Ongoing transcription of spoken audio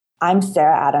I'm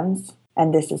Sarah Adams,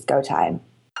 and this is Go Time.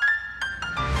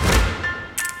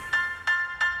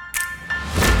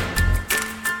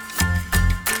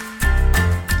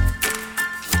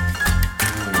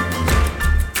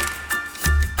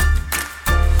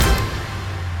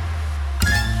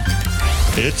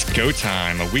 It's Go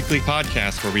Time, a weekly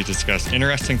podcast where we discuss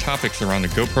interesting topics around the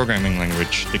Go programming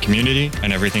language, the community,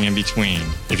 and everything in between.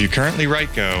 If you currently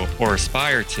write Go or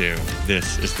aspire to,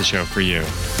 this is the show for you.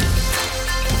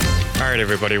 All right,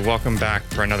 everybody, welcome back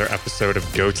for another episode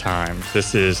of Go Time.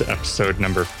 This is episode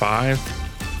number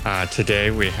 5.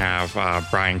 Today we have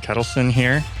Brian Kettleson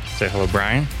here. Say hello,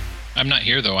 Brian. I'm not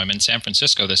here, though. I'm in San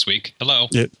Francisco this week. Hello.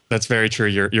 Yeah, that's very true.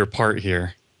 You're part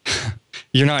here.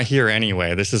 You're not here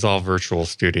anyway. This is all virtual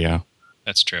studio.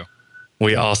 That's true.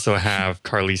 We also have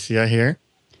Carlicia here.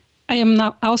 I am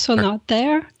also not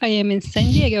there. I am in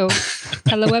San Diego.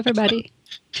 Hello, everybody.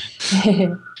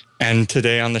 And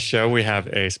today on the show, we have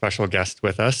a special guest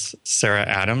with us, Sarah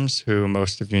Adams, who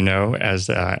most of you know as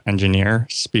an engineer,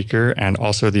 speaker, and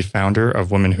also the founder of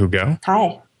Women Who Go.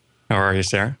 Hi. How are you,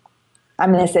 Sarah?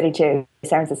 I'm in the city too,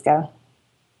 San Francisco.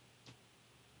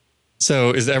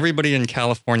 So is everybody in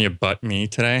California but me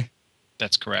today?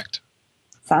 That's correct.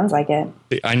 Sounds like it.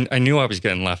 I knew I was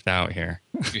getting left out here.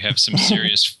 You have some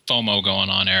serious FOMO going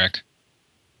on, Eric.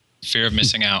 Fear of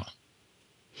missing out.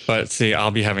 But see,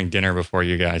 I'll be having dinner before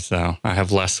you guys, though. I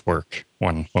have less work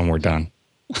when we're done.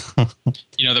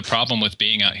 You know, the problem with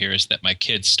being out here is that my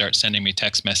kids start sending me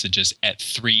text messages at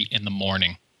 3 a.m.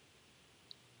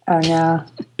 Oh, no.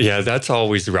 Yeah, that's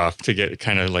always rough to get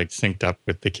kind of like synced up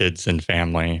with the kids and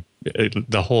family.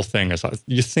 The whole thing is,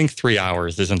 you think 3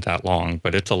 hours isn't that long,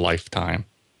 but it's a lifetime.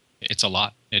 It's a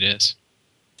lot. It is.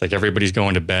 It's like everybody's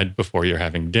going to bed before you're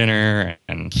having dinner,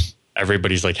 and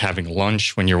everybody's like having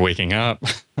lunch when you're waking up.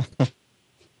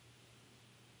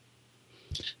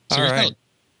 All right.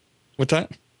 What's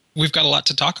that? We've got a lot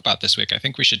to talk about this week. I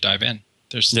think we should dive in.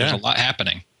 There's a lot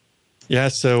happening. Yeah,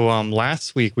 so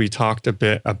last week we talked a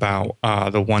bit about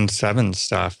the 1.7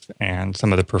 stuff and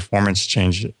some of the performance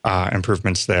change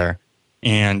improvements there.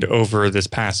 And over this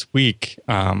past week,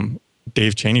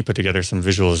 Dave Cheney put together some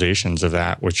visualizations of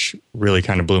that, which really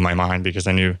kind of blew my mind because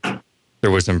I knew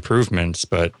there was improvements,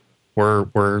 but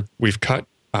we've cut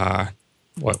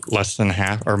less than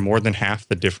half or more than half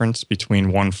the difference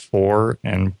between 1.4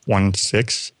 and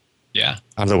 1.6. Yeah,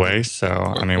 out of the way.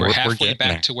 So we're halfway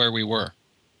back to where we were.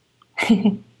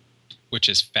 Which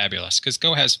is fabulous because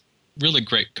Go has really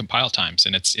great compile times,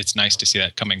 and it's nice to see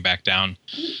that coming back down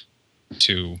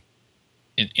to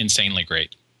insanely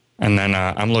great. And then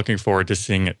I'm looking forward to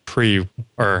seeing it less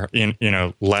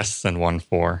than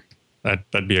 1.4.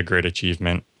 That'd be a great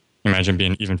achievement. Imagine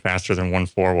being even faster than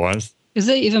 1.4 was. Is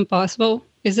it even possible?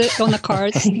 Is it on the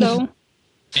cards though?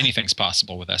 Anything's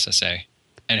possible with SSA.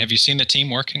 And have you seen the team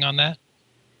working on that?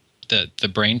 The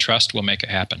brain trust will make it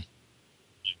happen.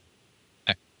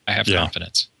 I have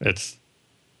confidence.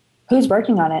 Who's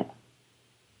working on it?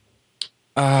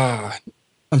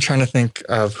 I'm trying to think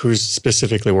of who's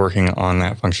specifically working on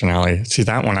that functionality. See,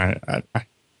 that one, I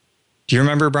do you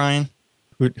remember, Brian,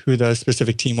 who the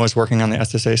specific team was working on the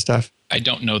SSA stuff? I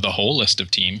don't know the whole list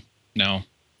of team. No.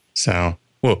 So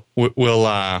we'll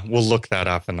look that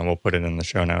up and then we'll put it in the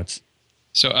show notes.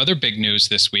 So other big news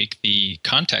this week, the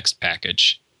context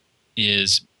package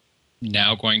is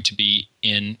now going to be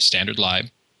in standard lib.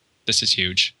 This is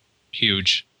huge.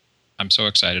 I'm so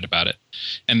excited about it.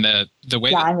 And the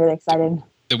way I'm really excited.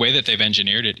 The way that they've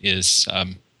engineered it is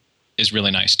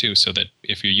really nice too. So that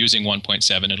if you're using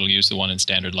 1.7, it'll use the one in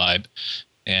standard lib,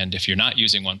 and if you're not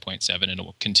using 1.7, it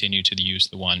will continue to use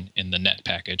the one in the net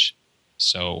package.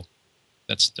 So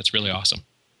that's really awesome.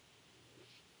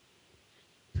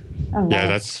 Oh, nice. Yeah,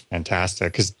 that's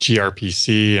fantastic because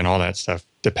gRPC and all that stuff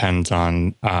depends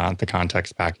on the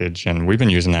context package, and we've been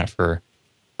using that for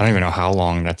I don't even know how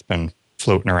long that's been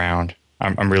floating around.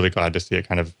 I'm really glad to see it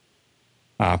kind of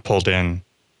pulled in.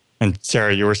 And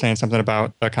Sarah, you were saying something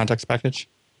about the context package?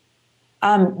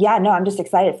 I'm just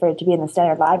excited for it to be in the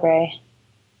standard library.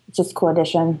 It's just a cool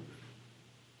addition.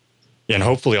 Yeah, and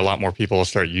hopefully a lot more people will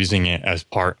start using it as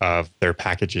part of their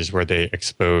packages where they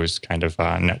expose kind of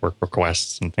network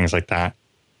requests and things like that.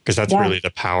 Because that's really the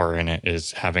power in it,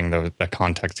 is having the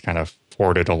context kind of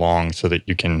forwarded along so that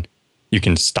you can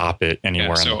stop it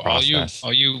anywhere in the process. So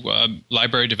all you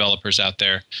library developers out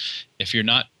there, if you're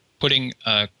not putting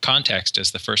context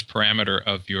as the first parameter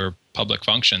of your public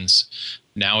functions,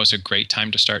 now is a great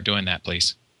time to start doing that,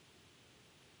 please.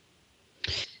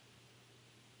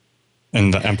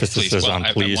 And the emphasis Please. is Well, on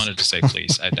I please. wanted to say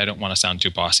please. I don't want to sound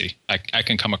too bossy. I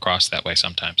can come across that way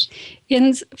sometimes.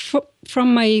 And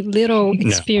from my little No.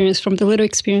 experience, from the little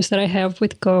experience that I have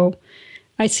with Go,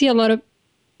 I see a lot of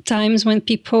times when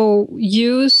people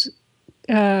use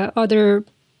other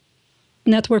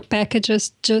network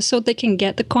packages just so they can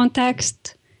get the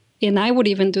context. And I would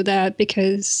even do that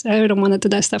because I don't want to do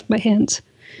that stuff by hand.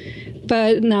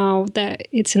 But now that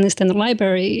it's in the standard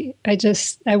library,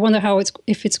 I wonder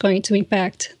if it's going to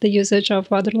impact the usage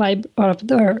of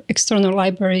other external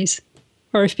libraries,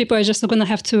 or if people are just going to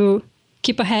have to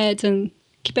keep ahead and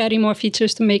keep adding more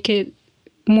features to make it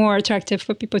more attractive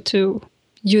for people to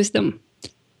use them.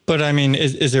 But I mean,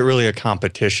 is it really a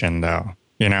competition though?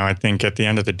 You know, I think at the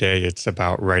end of the day, it's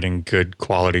about writing good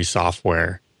quality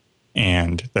software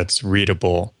and that's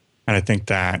readable. And I think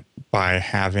that by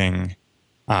having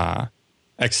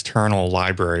external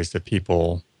libraries that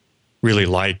people really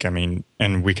like, I mean,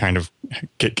 and we kind of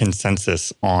get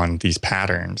consensus on these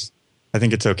patterns, I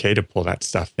think it's okay to pull that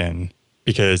stuff in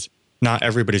because not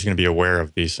everybody's going to be aware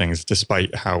of these things,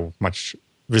 despite how much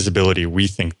visibility we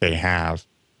think they have.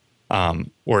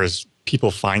 Whereas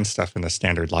people find stuff in the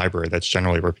standard library, that's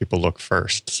generally where people look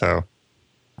first. So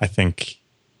I think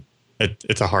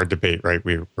it's a hard debate, right?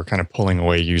 We're kind of pulling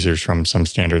away users from some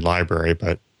standard library,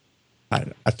 but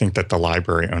I think that the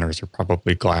library owners are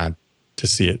probably glad to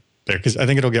see it there because I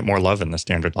think it'll get more love in the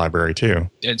standard library too.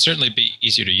 It'd certainly be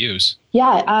easier to use.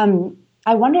 Yeah,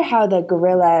 I wonder how the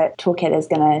Gorilla toolkit is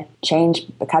going to change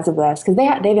because of this, because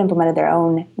they've implemented their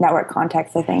own network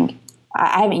context, I think.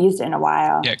 I haven't used it in a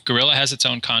while. Yeah, Gorilla has its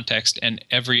own context, and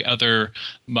every other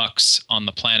MUX on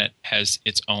the planet has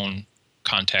its own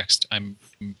context. I'm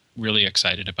really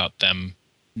excited about them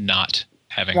not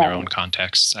having their own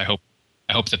contexts. I hope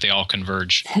that they all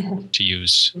converge to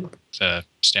use the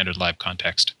standard lib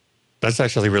context. That's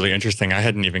actually really interesting. I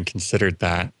hadn't even considered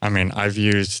that. I mean, I've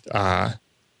used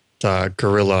the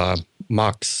Gorilla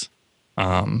MUX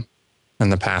in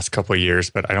the past couple of years,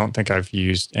 but I don't think I've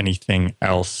used anything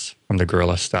else from the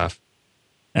Gorilla stuff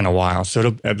in a while.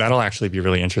 So that'll actually be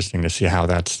really interesting to see how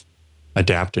that's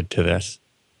adapted to this.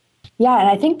 Yeah, and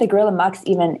I think the Gorilla MUX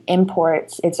even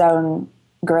imports its own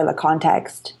Gorilla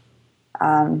context,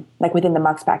 like within the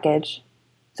MUX package.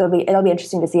 So it'll be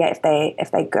interesting to see if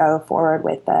they go forward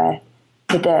with the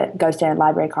Go standard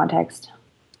library context.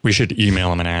 We should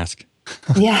email them and ask.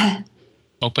 Yeah.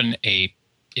 Open a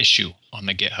issue on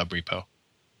the GitHub repo.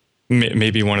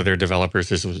 Maybe one of their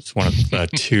developers is one of the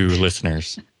two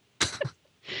listeners.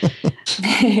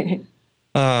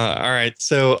 All right.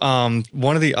 So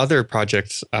one of the other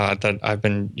projects that I've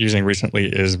been using recently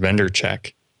is Vendor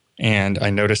Check. And I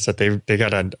noticed that they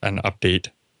got an update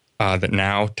that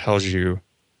now tells you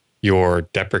your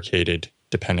deprecated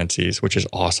dependencies, which is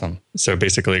awesome. So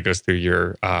basically it goes through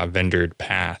your vendored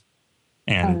path.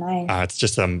 And nice. It's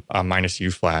just a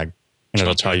 -u flag. And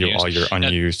it'll tell you all your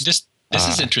unused. This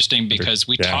is interesting because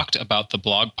we talked about the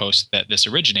blog post that this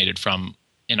originated from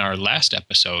in our last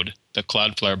episode, the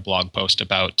Cloudflare blog post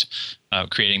about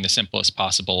creating the simplest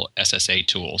possible SSA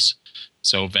tools.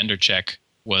 So Vendor Check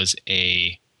was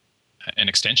an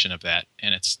extension of that,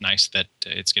 and it's nice that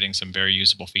it's getting some very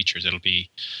usable features. It'll be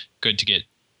good to get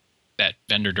that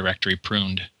vendor directory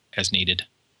pruned as needed.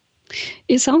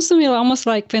 It sounds to me almost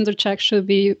like Vendor Check should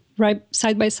be right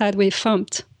side by side with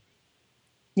FUMPT.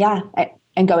 Yeah,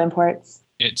 and Go imports.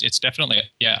 It's definitely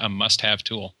a must-have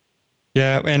tool.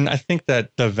 Yeah, and I think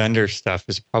that the vendor stuff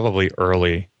is probably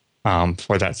early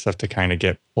for that stuff to kind of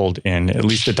get pulled in, at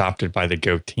least adopted by the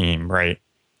Go team, right?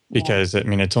 Because, I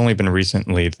mean, it's only been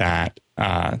recently that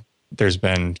there's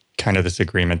been kind of this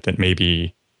agreement that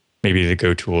maybe the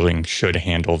Go tooling should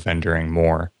handle vendoring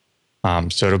more.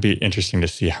 So it'll be interesting to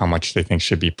see how much they think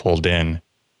should be pulled in.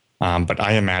 But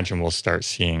I imagine we'll start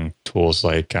seeing tools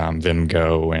like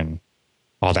VimGo and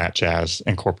all that jazz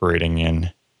incorporating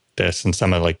in this and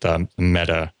some of like the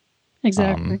meta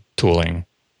tooling.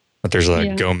 But there's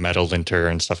a Go meta linter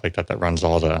and stuff like that runs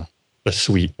all the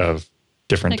suite of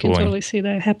different tooling. I can totally see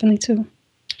that happening too.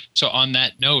 So on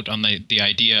that note, on the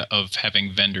idea of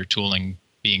having vendor tooling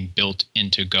being built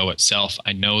into Go itself,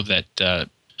 I know that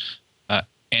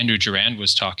Andrew Durand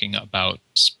was talking about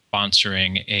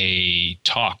sponsoring a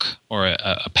talk or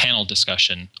a panel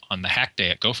discussion on the Hack Day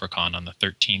at GopherCon on the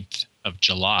 13th of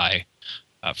July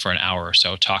for an hour or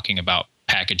so, talking about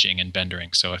packaging and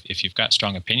vendoring. So if you've got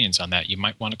strong opinions on that, you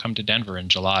might want to come to Denver in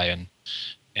July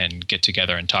and get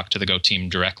together and talk to the Go team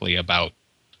directly about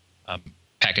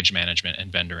package management and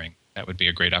vendoring. That would be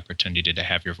a great opportunity to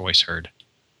have your voice heard.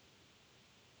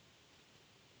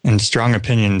 And strong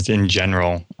opinions in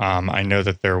general. I know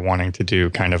that they're wanting to do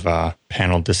kind of a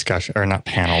panel discussion, or not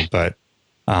panel, but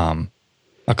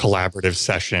a collaborative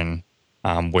session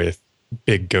with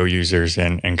big Go users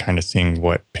and kind of seeing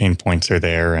what pain points are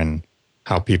there and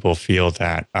how people feel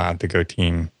that the Go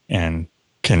team and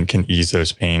can ease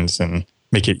those pains and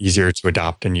make it easier to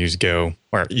adopt and use Go,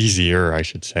 or easier, I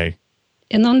should say.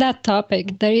 And on that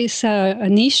topic, there is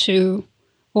an issue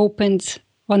opened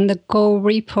on the Go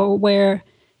repo where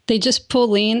they just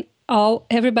pull in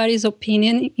everybody's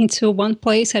opinion into one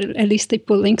place. At least they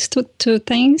put links to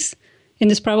things. And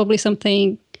it's probably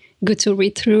something good to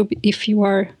read through if you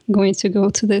are going to go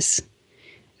to this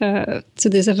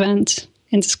event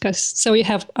and discuss. So you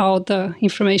have all the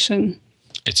information.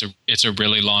 It's a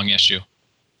really long issue.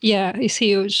 Yeah, it's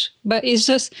huge. But it's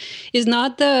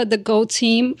not the Go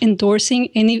team endorsing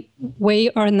any way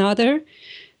or another,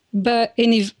 but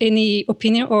any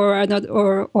opinion or another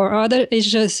or other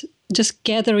is just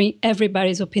gathering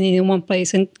everybody's opinion in one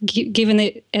place and giving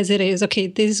it as it is. Okay,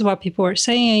 this is what people are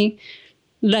saying.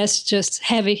 Let's just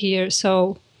have it here.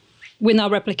 So we're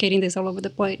not replicating this all over the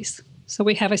place. So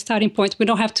we have a starting point. We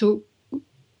don't have to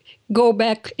go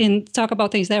back and talk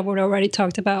about things that were already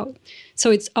talked about.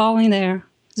 So it's all in there.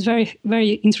 It's very,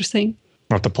 very interesting.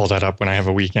 I'll have to pull that up when I have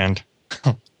a weekend.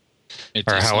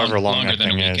 It's or however long longer that than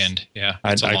thing a weekend. is. Yeah,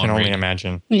 I can only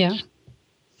imagine. Yeah.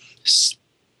 It's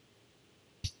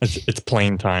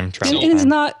plane time, travel and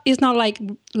time. it's not like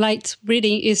light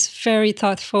reading. It's very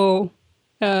thoughtful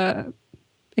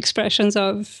expressions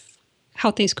of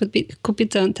how things could be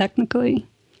done technically.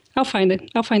 I'll find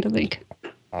it. I'll find the link.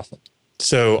 Awesome.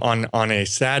 So on a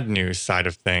sad news side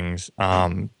of things,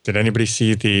 did anybody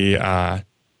see the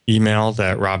email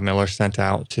that Rob Miller sent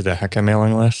out to the Heka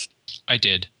mailing list? I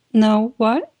did. No,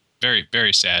 what? Very,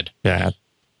 very sad. Yeah.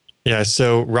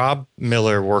 So Rob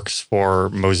Miller works for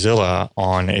Mozilla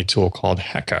on a tool called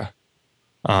Heka.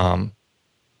 How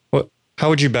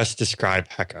would you best describe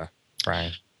Heka,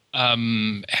 Brian?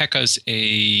 Heka's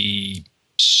a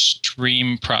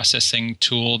stream processing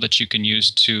tool that you can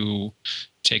use to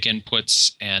take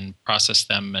inputs and process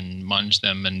them and munge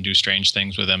them and do strange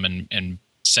things with them and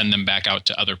send them back out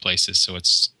to other places. So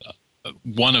it's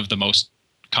one of the most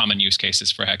common use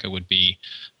cases for Heka would be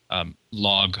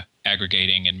log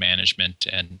aggregating and management,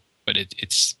 but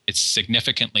it's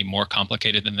significantly more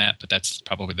complicated than that. But that's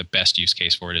probably the best use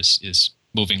case for it is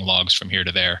moving logs from here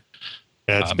to there.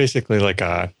 Yeah, it's basically like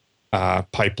a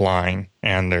pipeline,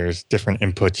 and there's different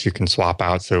inputs you can swap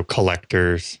out. So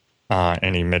collectors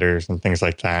and emitters and things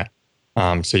like that.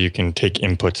 So you can take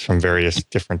inputs from various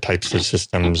different types of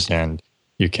systems, and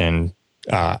you can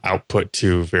output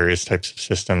to various types of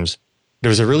systems. There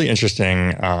was a really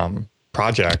interesting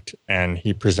project, and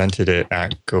he presented it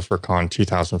at GopherCon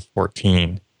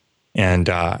 2014. And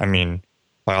I mean,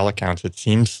 by all accounts, it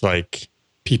seems like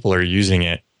people are using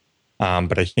it,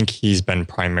 but I think he's been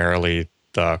primarily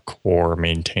the core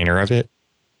maintainer of it.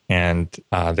 And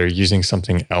they're using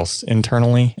something else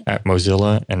internally at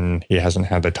Mozilla, and he hasn't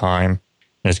had the time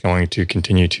and is going to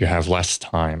continue to have less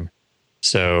time.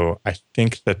 So I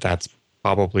think that's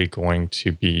probably going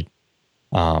to be,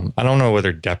 I don't know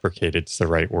whether deprecated's the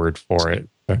right word for it,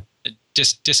 but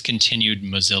discontinued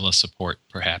Mozilla support,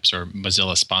 perhaps, or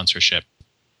Mozilla sponsorship.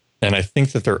 And I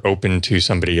think that they're open to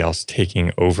somebody else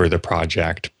taking over the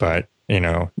project, but they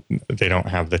don't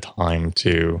have the time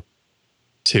to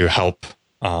help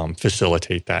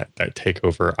facilitate that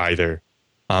takeover either.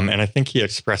 And I think he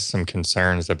expressed some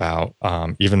concerns about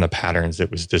even the patterns it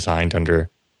was designed under,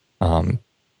 that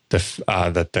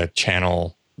the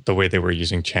channel, the way they were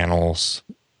using channels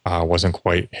wasn't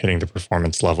quite hitting the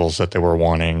performance levels that they were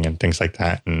wanting and things like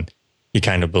that. And he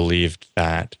kind of believed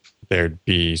that there'd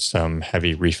be some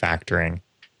heavy refactoring.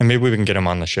 And maybe we can get him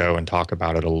on the show and talk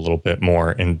about it a little bit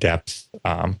more in depth,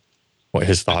 what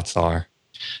his thoughts are.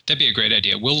 That'd be a great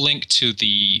idea. We'll link to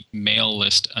the mail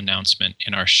list announcement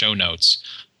in our show notes.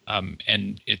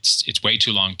 And it's way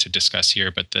too long to discuss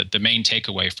here, but the main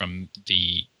takeaway from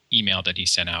the email that he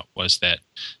sent out was that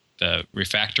the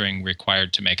refactoring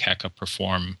required to make Heka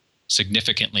perform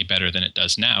significantly better than it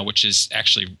does now, which is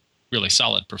actually really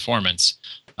solid performance.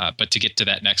 But to get to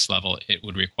that next level, it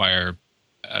would require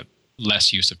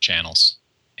less use of channels.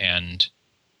 And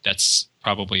that's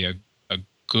probably a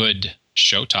good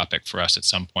show topic for us at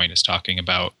some point, is talking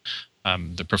about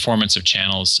the performance of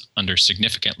channels under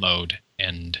significant load,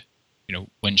 and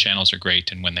when channels are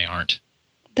great and when they aren't.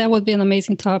 That would be an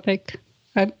amazing topic.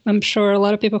 I'm sure a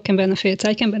lot of people can benefit.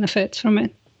 I can benefit from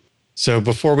it. So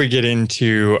before we get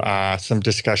into some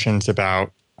discussions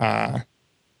about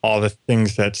all the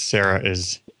things that Sarah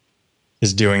is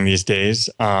doing these days,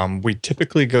 we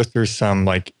typically go through some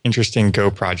interesting Go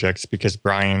projects, because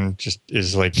Brian just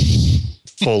is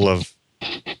full of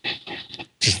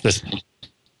just this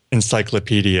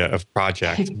encyclopedia of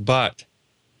projects. But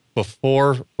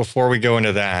before we go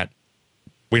into that,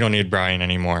 we don't need Brian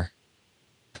anymore.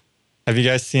 Have you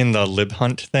guys seen the lib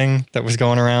hunt thing that was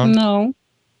going around? No.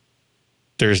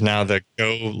 There's now the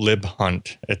Go lib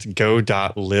hunt. It's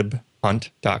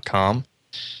go.libhunt.com.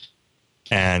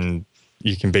 And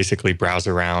you can basically browse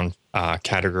around,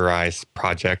 categorize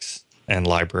projects and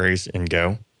libraries in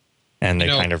Go, and they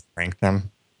kind of rank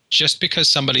them. Just because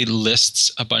somebody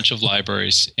lists a bunch of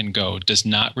libraries in Go does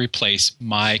not replace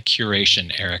my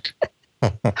curation, Eric.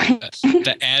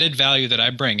 The added value that I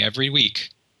bring every week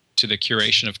to the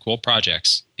curation of cool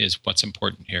projects is what's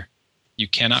important here. You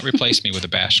cannot replace me with a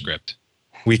bash script.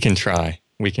 We can try.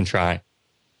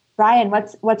 Brian,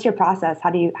 what's your process?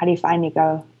 How do you find new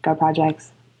Go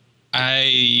projects?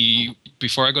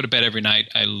 Before I go to bed every night,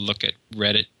 I look at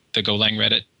Reddit, the Golang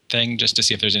Reddit thing, just to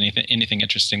see if there's anything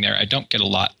interesting there. I don't get a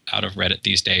lot out of Reddit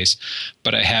these days,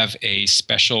 but I have a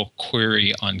special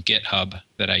query on GitHub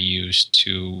that I use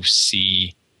to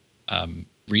see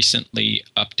recently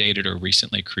updated or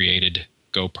recently created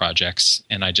Go projects,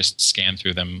 and I just scan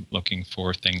through them looking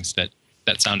for things that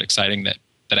sound exciting that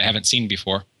I haven't seen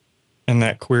before. And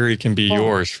that query can be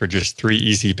yours for just 3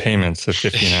 easy payments of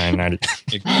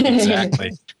 $59.90.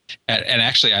 Exactly. And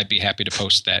actually, I'd be happy to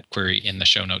post that query in the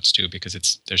show notes too, because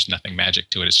there's nothing magic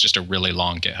to it. It's just a really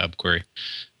long GitHub query.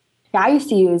 Yeah, I used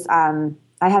to use. I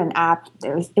had an app.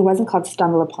 It wasn't called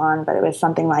Stumble Upon, but it was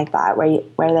something like that, where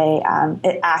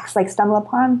it acts like Stumble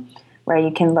Upon, where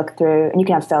you can look through and you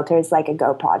can have filters like a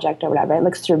Go project or whatever. It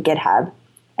looks through GitHub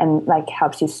and like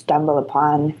helps you stumble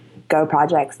upon Go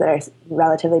projects that are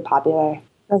relatively popular.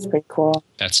 That's pretty cool.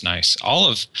 That's nice. All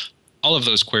of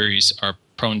those queries are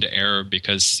prone to error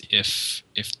because if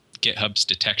GitHub's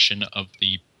detection of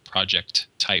the project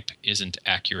type isn't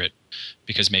accurate,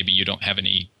 because maybe you don't have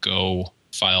any Go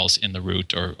files in the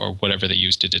root or whatever they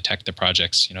use to detect the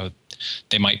projects,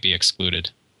 they might be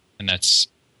excluded, and is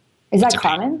that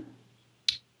common?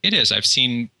 It is. I've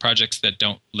seen projects that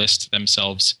don't list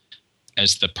themselves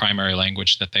as the primary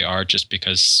language that they are, just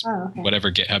because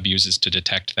whatever GitHub uses to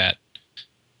detect that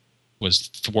was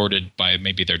thwarted by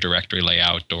maybe their directory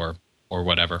layout or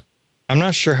whatever. I'm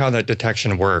not sure how that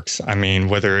detection works. I mean,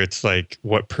 whether it's like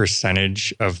what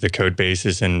percentage of the code base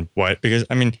is in what, because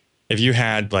I mean, if you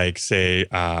had like, say,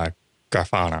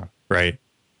 Grafana, right?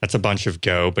 That's a bunch of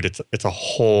Go, but it's a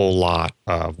whole lot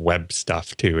of web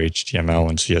stuff too, HTML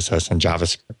and CSS and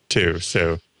JavaScript too.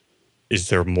 So is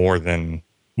there more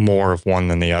of one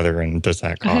than the other, and does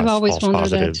that cause I have always false wondered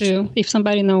positives? that too. If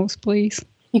somebody knows, please.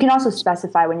 You can also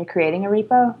specify when you're creating a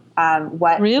repo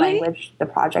what language the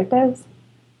project is.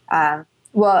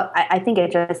 Well, I think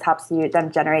it just helps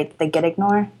them generate the git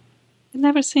ignore. I've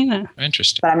never seen that.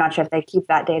 Interesting. But I'm not sure if they keep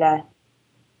that data.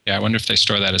 Yeah, I wonder if they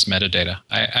store that as metadata.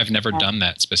 I've never done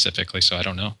that specifically, so I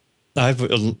don't know.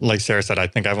 Like Sarah said, I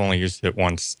think I've only used it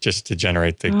once just to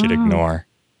generate the git ignore.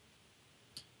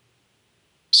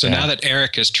 So now that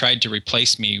Eric has tried to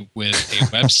replace me with a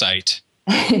website,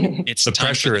 it's the time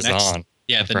pressure is on.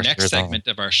 Yeah, the next segment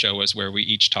of our show is where we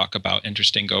each talk about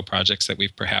interesting Go projects that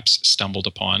we've perhaps stumbled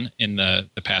upon in the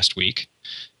past week.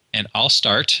 And I'll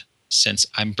start, since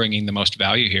I'm bringing the most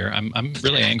value here. I'm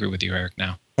really angry with you, Eric,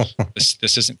 now.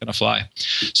 This isn't going to fly.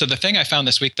 So the thing I found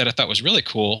this week that I thought was really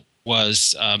cool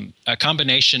was a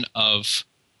combination of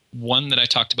one that I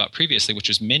talked about previously, which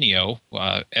was Minio,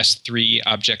 S3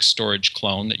 object storage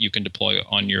clone that you can deploy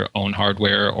on your own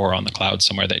hardware or on the cloud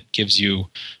somewhere, that gives you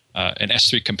an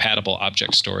S3 compatible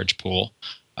object storage pool.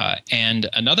 And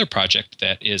another project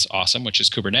that is awesome, which is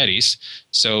Kubernetes.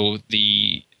 So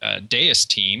the Deis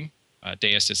team,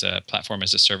 Deis is a platform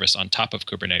as a service on top of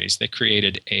Kubernetes. They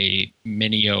created a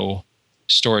Minio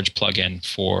storage plugin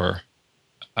for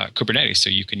Kubernetes. So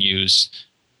you can use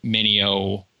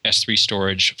Minio S3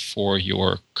 storage for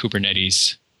your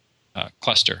Kubernetes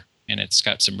cluster. And it's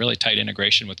got some really tight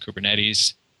integration with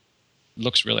Kubernetes.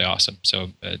 Looks really awesome.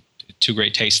 So two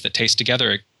great tastes that taste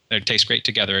together. They taste great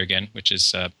together again, which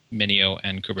is Minio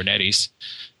and Kubernetes.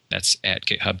 That's at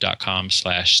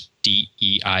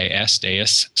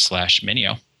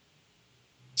github.com/deis/Minio.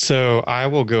 So I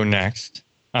will go next.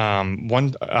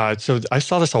 So I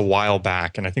saw this a while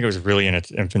back, and I think it was really in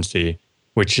its infancy,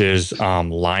 which is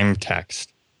Lime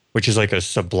Text, which is like a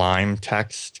Sublime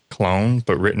Text clone,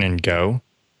 but written in Go.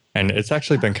 And it's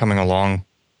actually been coming along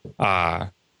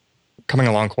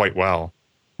quite well.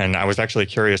 And I was actually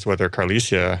curious whether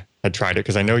Carlicia had tried it,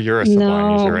 because I know you're a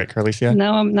Sublime user, right, Carlicia?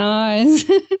 No, I'm not.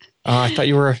 I thought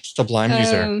you were a Sublime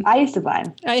user. I use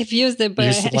Sublime. I've used it, but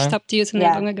I stopped using it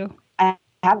long ago. I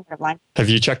haven't heard of Sublime. Have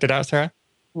you checked it out, Sarah?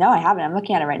 No, I haven't. I'm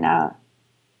looking at it right now.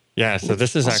 Yeah, so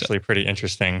this is actually pretty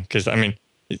interesting, because, I mean,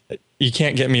 you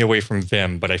can't get me away from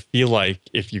Vim, but I feel like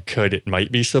if you could, it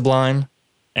might be Sublime.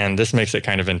 And this makes it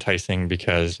kind of enticing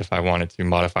because if I wanted to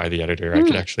modify the editor, I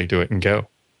could actually do it in Go.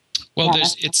 Well,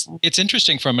 it's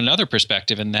interesting from another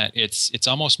perspective in that it's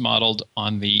almost modeled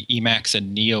on the Emacs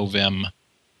and NeoVim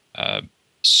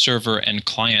server and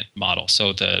client model.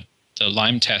 So the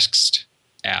Lime Text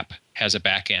app has a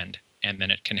back end, and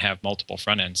then it can have multiple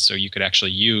front ends. So you could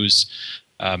actually use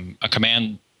a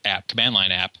command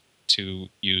line app to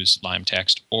use Lime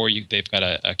Text, or they've got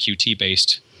a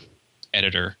Qt-based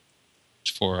editor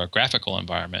for a graphical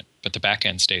environment, but the back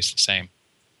end stays the same.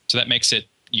 So that makes it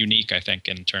unique, I think,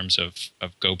 in terms of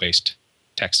Go-based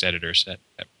text editors. That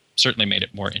certainly made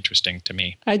it more interesting to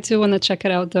me. I do want to check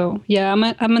it out, though. Yeah, I'm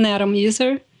an Atom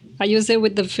user. I use it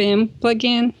with the Vim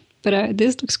plugin, but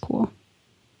this looks cool.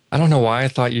 I don't know why I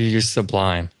thought you used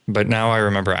Sublime, but now I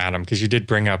remember Atom because you did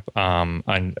bring up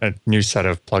a new set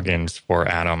of plugins for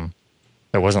Atom.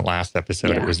 That wasn't last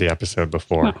episode. Yeah. It was the episode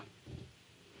before.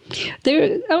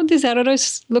 Well, these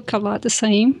editors look a lot the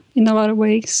same in a lot of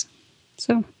ways.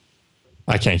 So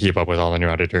I can't keep up with all the new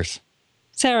editors.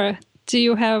 Sarah, do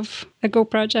you have a Go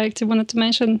project you wanted to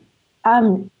mention?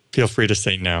 Feel free to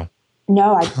say no.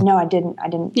 No, I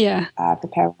didn't. Yeah.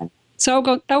 Prepare one.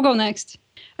 So I'll go next.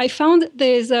 I found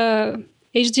there's a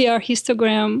HDR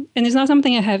histogram, and it's not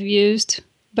something I have used,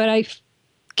 but I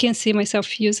can see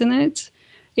myself using it.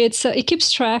 It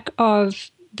keeps track of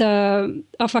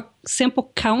a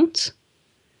sample count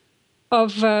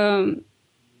of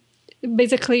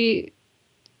basically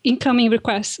incoming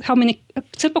requests, how many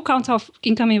simple count of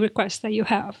incoming requests that you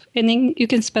have, and then you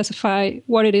can specify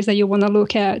what it is that you want to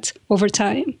look at over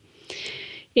time.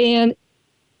 And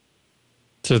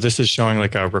so this is showing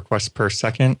like a request per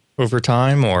second over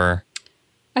time, or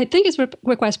I think it's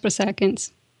requests per second.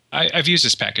 I've used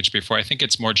this package before. I think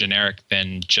it's more generic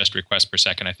than just requests per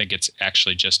second. I think it's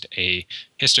actually just a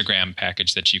histogram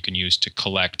package that you can use to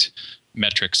collect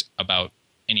metrics about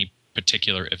any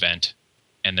particular event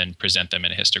and then present them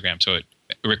in a histogram. So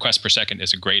request per second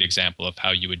is a great example of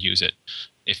how you would use it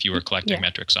if you were collecting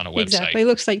metrics on a website. Exactly. It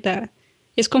looks like that.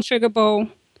 It's configurable.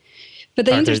 But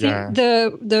the interesting,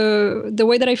 the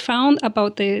way that I found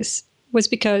about this was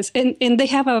because, and they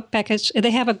have a package,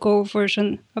 they have a Go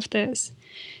version of this.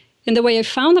 And the way I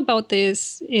found about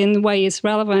this and why it's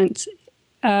relevant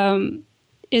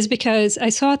is because I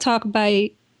saw a talk by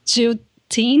Jill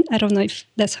Teen, I don't know if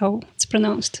that's how it's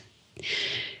pronounced,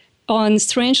 on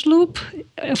Strange Loop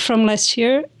from last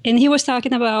year. And he was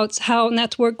talking about how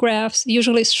network graphs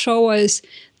usually show us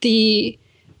the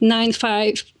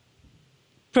 9.5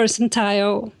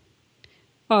 percentile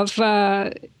of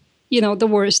the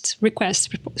worst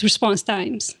response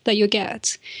times that you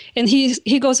get. And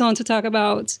he goes on to talk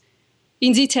about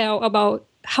in detail about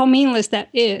how meaningless that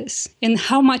is and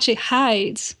how much it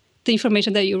hides the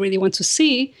information that you really want to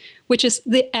see, which is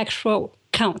the actual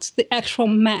count, the actual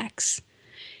max.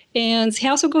 And he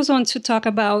also goes on to talk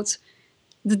about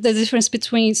the difference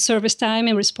between service time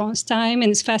and response time. And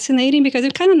it's fascinating because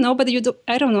you kind of know, but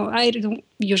I don't know. I don't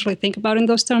usually think about it in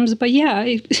those terms, but yeah,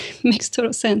 it makes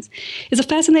total sense. It's a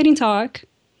fascinating talk.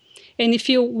 And if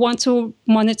you want to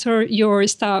monitor your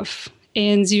stuff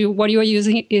and what you are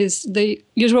using is the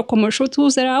usual commercial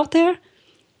tools that are out there,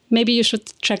 maybe you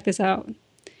should check this out.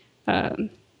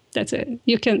 That's it.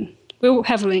 We'll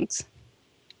have links.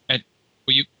 And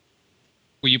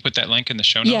will you put that link in the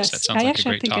show notes? Yes, that sounds like a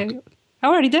great talk. I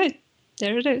already did.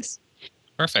 There it is.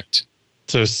 Perfect.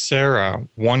 So Sarah,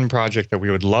 one project that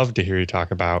we would love to hear you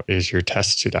talk about is your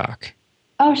Test2Doc.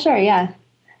 Oh, sure. Yeah.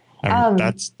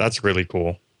 That's really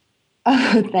cool.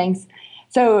 Oh, thanks.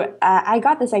 So I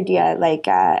got this idea like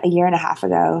a year and a half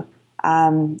ago.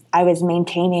 I was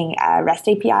maintaining a REST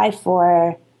API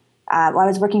for, I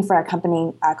was working for a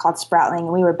company called Sproutling,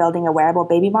 and we were building a wearable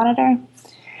baby monitor.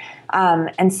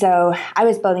 And so I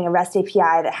was building a REST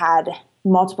API that had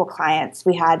multiple clients.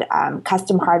 We had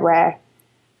custom hardware,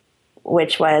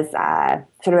 which was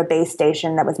sort of a base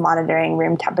station that was monitoring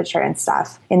room temperature and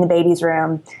stuff in the baby's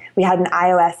room. We had an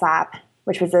iOS app,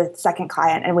 which was a second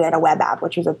client, and we had a web app,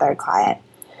 which was a third client.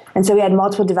 And so we had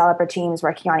multiple developer teams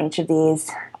working on each of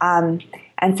these. And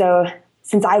so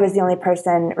since I was the only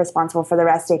person responsible for the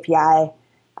REST API,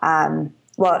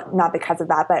 well, not because of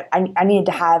that, but I needed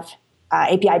to have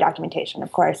API documentation,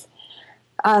 of course.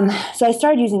 So I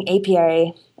started using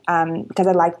Apiary because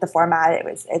I liked the format.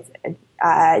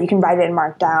 You can write it in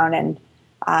Markdown,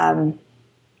 and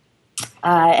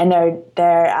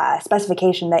their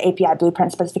specification, the API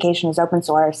blueprint specification, is open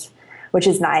source, which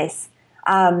is nice.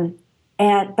 But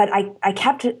I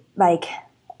kept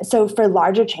so for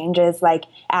larger changes like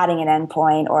adding an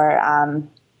endpoint or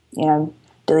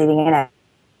deleting an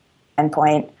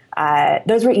endpoint.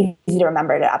 Those were easy to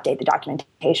remember to update the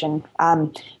documentation.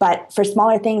 But for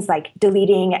smaller things like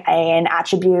deleting an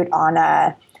attribute on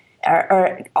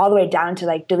or all the way down to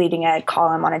like deleting a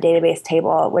column on a database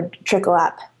table would trickle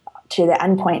up to the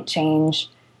endpoint change,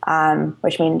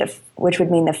 which would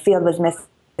mean the field was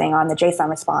missing on the JSON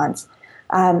response.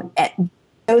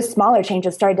 Those smaller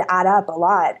changes started to add up a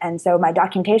lot. And so my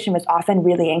documentation was often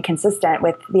really inconsistent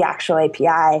with the actual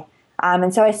API.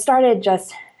 And so I started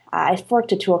I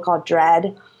forked a tool called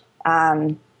Dread,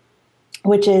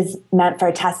 which is meant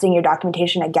for testing your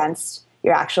documentation against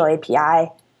your actual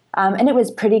API. And it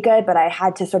was pretty good, but I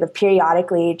had to sort of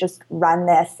periodically just run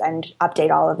this and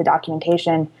update all of the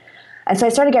documentation. And so I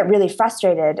started to get really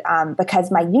frustrated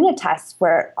because my unit tests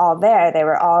were all there. They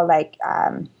were all like,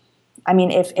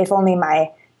 if only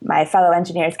my fellow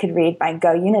engineers could read my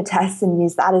Go unit tests and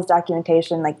use that as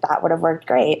documentation, like that would have worked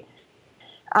great.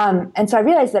 And so I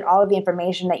realized that all of the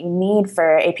information that you need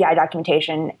for API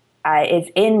documentation is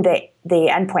in the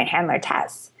endpoint handler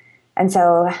tests. And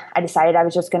so I decided I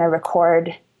was just going to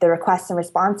record the requests and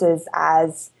responses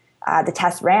as the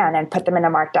test ran and put them in a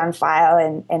markdown file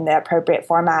in the appropriate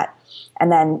format,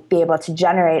 and then be able to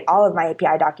generate all of my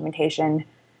API documentation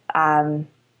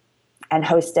and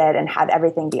host it and have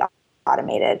everything be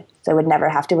automated. So I would never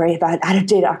have to worry about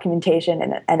out-of-date documentation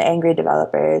and angry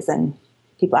developers and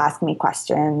people asking me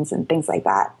questions and things like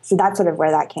that. So that's sort of where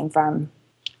that came from.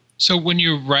 So when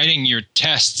you're writing your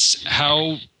tests,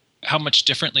 how much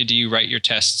differently do you write your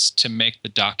tests to make the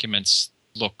documents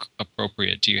look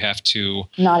appropriate? Do you have to?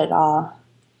 Not at all.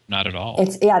 Not at all.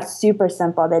 It's super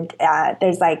simple.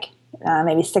 There's like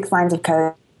maybe 6 lines of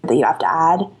code that you have to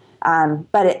add.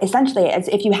 But essentially,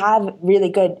 if you have really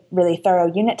good, really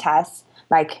thorough unit tests,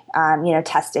 like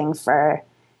testing for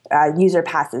user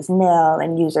passes nil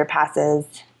and user passes,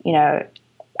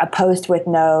 a post with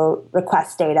no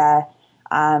request data,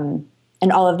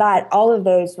 and all of that, all of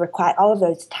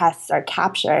those tests are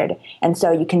captured, and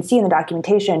so you can see in the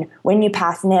documentation when you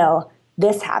pass nil,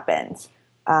 this happens.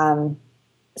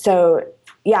 So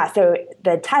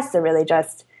the tests are really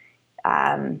just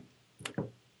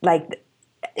like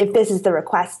if this is the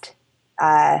request,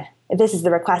 that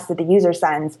the user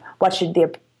sends, what should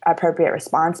the appropriate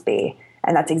response be?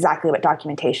 And that's exactly what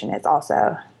documentation is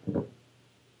also.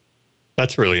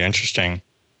 That's really interesting.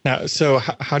 Now, so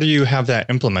how do you have that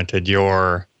implemented?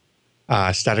 You're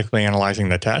statically analyzing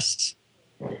the tests?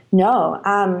 No.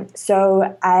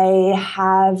 So I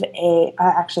have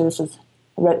actually I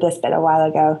wrote this bit a while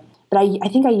ago, but I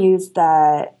think I used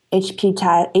the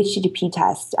HTTP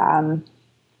test.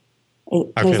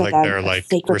 They're like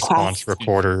response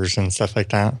recorders and stuff like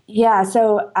that. Yeah.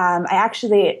 So I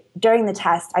actually, during the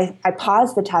test, I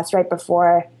paused the test right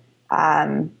before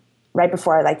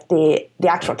like the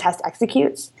actual test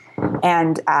executes,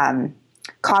 and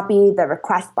copy the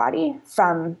request body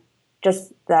from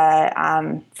just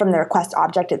from the request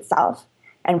object itself,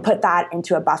 and put that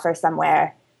into a buffer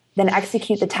somewhere. Then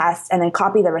execute the test, and then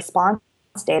copy the response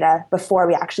data before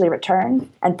we actually return,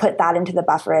 and put that into the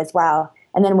buffer as well.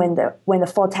 And then when the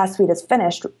full test suite is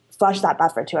finished, flush that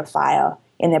buffer to a file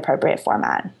in the appropriate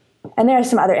format. And there are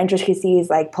some other intricacies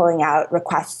like pulling out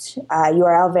request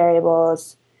URL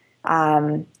variables,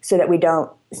 so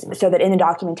that in the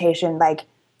documentation, like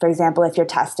for example, if you're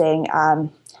testing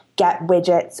get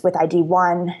widgets with ID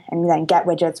 1 and then get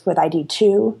widgets with ID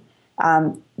 2,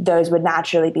 those would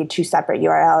naturally be 2 separate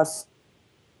URLs.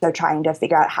 So trying to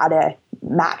figure out how to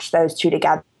match those 2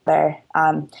 together.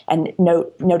 And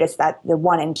notice that the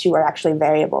 1 and 2 are actually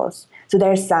variables. So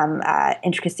there's some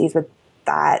intricacies with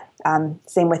that.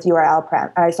 Same with query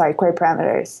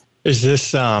parameters. Is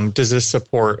this does this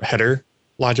support header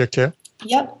logic too?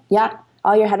 Yep. Yeah.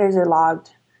 All your headers are logged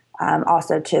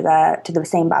also to the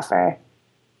same buffer,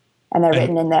 and they're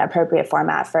written in the appropriate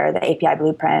format for the API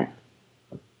blueprint.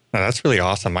 Oh, that's really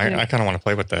awesome. I kind of want to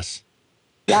play with this.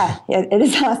 Yeah, it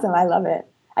is awesome. I love it.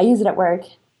 I use it at work.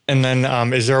 And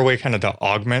then is there a way kind of to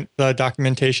augment the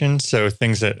documentation? So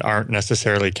things that aren't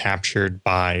necessarily captured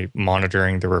by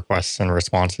monitoring the requests and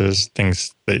responses,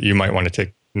 things that you might want to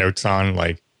take notes on,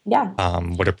 like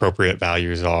what appropriate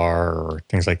values are or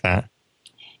things like that?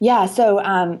 Yeah.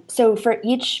 So for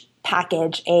each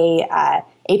package, a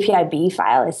API-B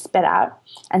file is spit out.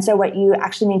 And so what you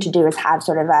actually need to do is have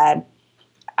sort of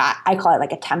I call it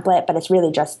like a template, but it's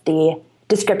really just the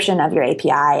description of your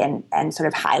API and sort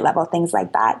of high level things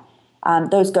like that.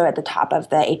 Those go at the top of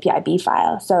the API-B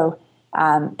file. So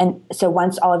so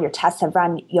once all of your tests have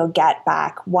run, you'll get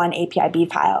back one API-B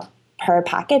file per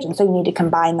package, and so you need to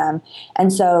combine them.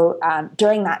 And so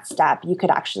during that step, you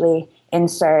could actually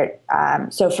insert.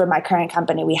 So for my current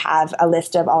company, we have a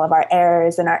list of all of our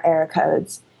errors and our error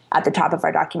codes at the top of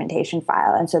our documentation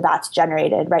file. And so that's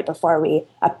generated right before we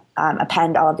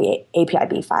append all of the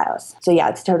APIB files. So yeah,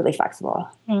 it's totally flexible.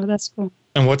 Oh, that's cool.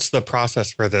 And what's the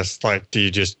process for this? Like, do you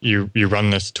just, you run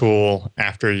this tool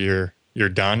after you're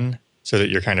done so that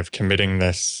you're kind of committing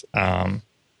this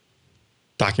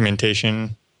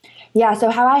documentation? Yeah, so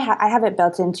how I have it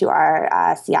built into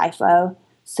our CI flow.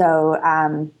 So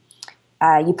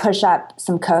you push up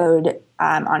some code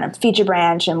on a feature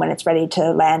branch, and when it's ready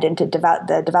to land into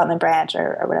the development branch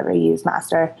or whatever you use,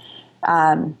 master,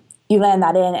 you land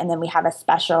that in, and then we have a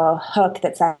special hook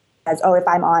that says, oh, if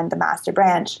I'm on the master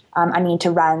branch, I need to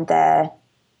run the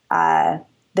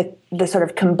sort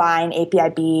of combine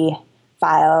APIB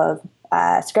file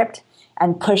script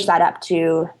and push that up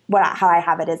to how I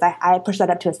have it is I push that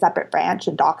up to a separate branch,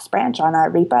 a docs branch on our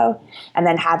repo, and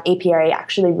then have API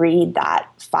actually read that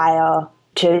file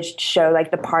to show like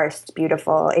the parsed,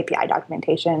 beautiful API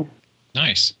documentation.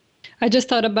 Nice. I just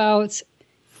thought about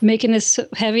making this,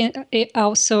 having it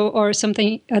also, or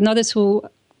something, another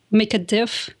tool, make a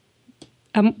diff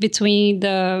between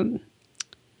the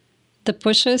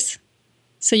pushes,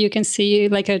 so you can see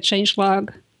like a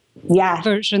changelog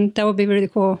version. That would be really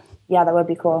cool. Yeah, that would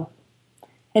be cool.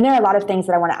 And there are a lot of things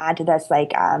that I want to add to this.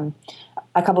 Like a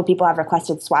couple of people have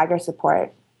requested Swagger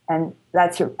support, and I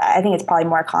think it's probably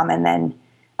more common than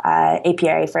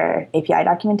API for API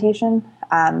documentation.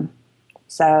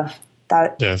 Swagger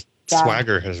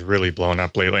has really blown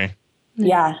up lately.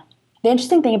 Yeah. The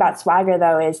interesting thing about Swagger,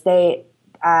 though, is they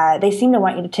seem to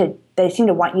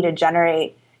want you to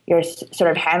generate your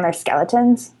sort of handler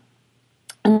skeletons.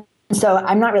 And so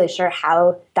I'm not really sure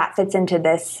how that fits into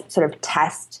this sort of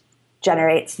test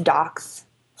generates docs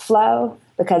flow,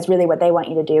 because really what they want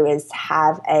you to do is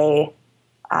have a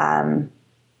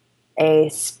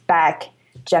spec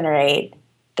generate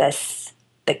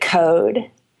the code.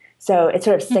 So it's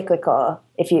sort of cyclical.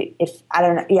 If I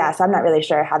don't know, yeah. So I'm not really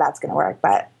sure how that's going to work,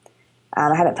 but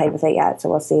I haven't played with it yet, so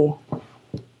we'll see.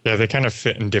 Yeah, they kind of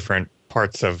fit in different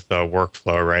parts of the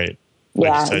workful, right? Like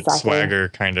yeah, you said, exactly. Swagger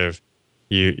kind of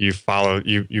you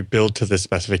build to the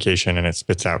specification and it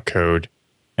spits out code,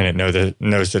 and it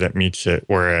knows that it meets it.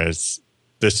 Whereas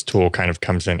this tool kind of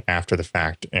comes in after the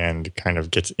fact and kind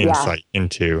of gets insight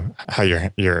into how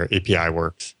your API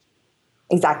works.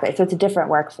 Exactly. So it's a different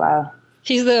workflow.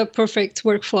 Here's the perfect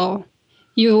workflow.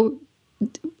 You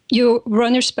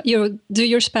run you do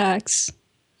your specs,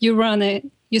 you run it,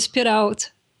 you spit out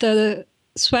the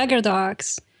Swagger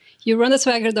docs, you run the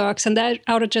Swagger docs, and that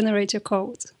auto-generates your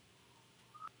code.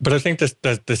 But I think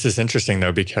this is interesting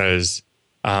though, because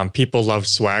people love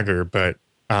Swagger, but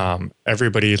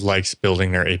everybody likes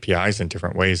building their APIs in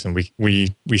different ways, and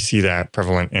we see that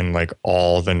prevalent in like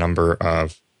all the number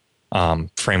of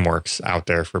frameworks out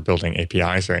there for building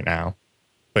APIs right now.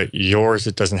 But yours,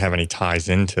 it doesn't have any ties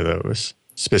into those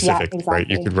specific, right?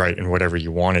 You could write in whatever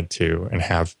you wanted to and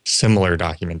have similar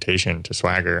documentation to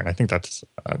Swagger, and I think that's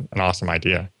an awesome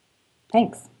idea.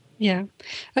 Thanks. Yeah,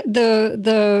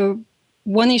 the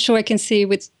one issue I can see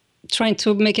with trying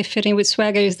to make it fit in with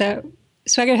Swagger is that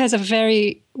Swagger has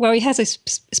it has a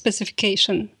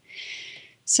specification.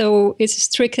 So it's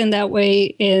strict in that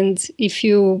way. And if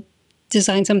you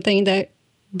design something that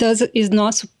is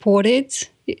not supported,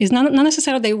 it's not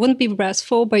necessarily they wouldn't be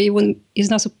RESTful, but is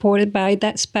not supported by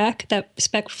that spec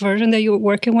version that you're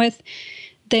working with,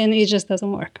 then it just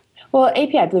doesn't work. Well,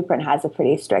 API Blueprint has a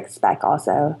pretty strict spec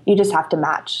also. You just have to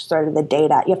match sort of the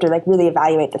data. You have to like really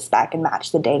evaluate the spec and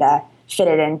match the data, fit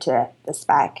it into the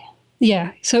spec.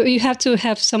 Yeah, so you have to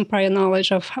have some prior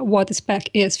knowledge of what the spec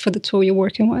is for the tool you're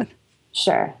working with.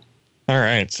 Sure. All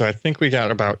right, so I think we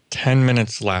got about 10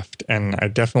 minutes left, and I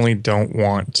definitely don't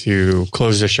want to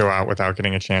close the show out without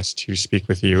getting a chance to speak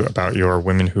with you about your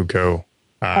Women Who Go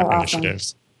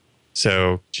initiatives. Awesome.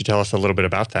 So could you tell us a little bit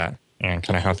about that and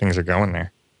kind of how things are going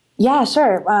there? Yeah,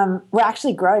 sure. We're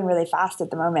actually growing really fast at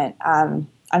the moment. I'm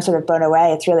sort of blown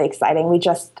away. It's really exciting. We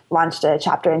just launched a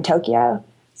chapter in Tokyo,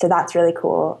 so that's really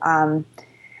cool.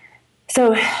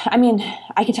 So, I mean,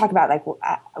 I could talk about like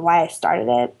why I started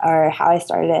it or how I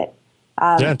started it.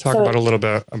 Talk about a little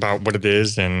bit about what it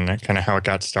is and kind of how it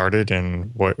got started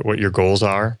and what your goals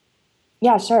are.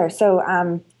 Yeah, sure. So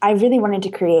I really wanted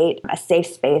to create a safe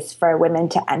space for women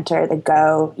to enter the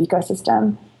Go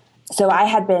ecosystem. So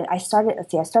I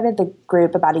started the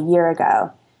group about a year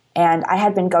ago, and I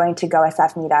had been going to Go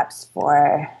SF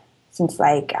meetups since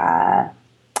like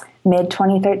mid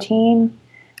 2013.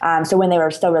 So when they were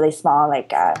still really small,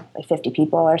 like 50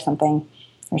 people or something.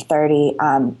 or 30.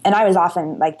 And I was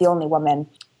often like the only woman,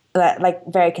 like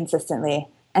very consistently.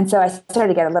 And so I started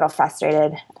to get a little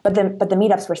frustrated, but the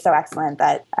meetups were so excellent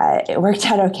that it worked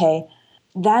out okay.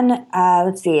 Then,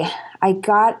 let's see, I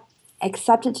got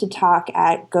accepted to talk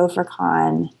at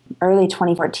GopherCon early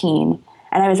 2014.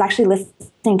 And I was actually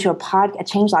listening to a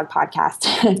changelog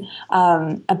podcast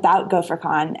about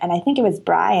GopherCon. And I think it was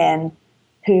Brian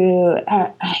who,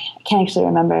 I can't actually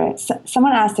remember.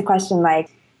 Someone asked a question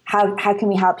like, how can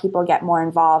we help people get more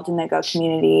involved in the Go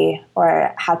community,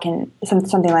 or how can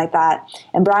something like that?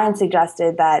 And Brian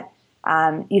suggested that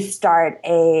you start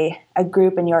a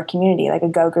group in your community, like a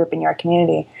Go group in your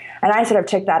community. And I sort of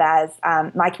took that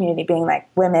as my community being like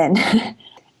women.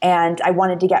 And I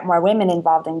wanted to get more women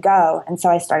involved in Go. And so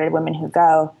I started Women Who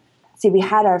Go. See, we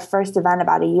had our first event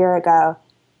about a year ago,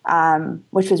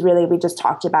 which was really, we just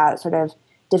talked about sort of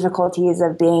difficulties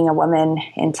of being a woman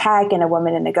in tech and a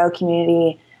woman in the Go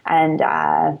community, and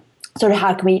sort of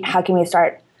how can we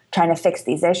start trying to fix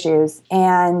these issues.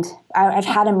 And I've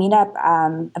had a meetup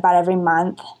about every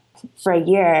month for a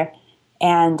year.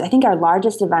 And I think our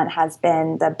largest event has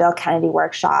been the Bill Kennedy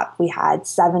workshop. We had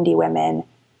 70 women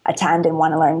attend and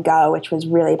want to learn Go, which was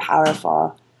really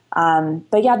powerful.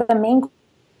 But yeah, the main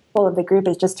goal of the group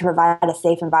is just to provide a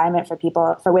safe environment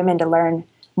for women to learn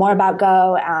more about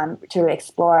Go, to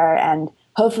explore, and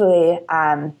hopefully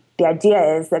the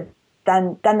idea is that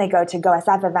then they go to Go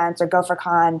SF events or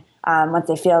GopherCon once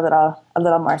they feel a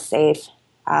little more safe.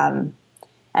 And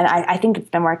I think it's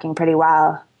been working pretty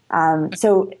well. And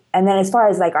then as far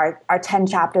as like our 10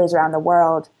 chapters around the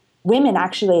world, women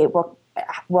actually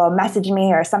will message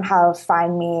me or somehow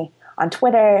find me on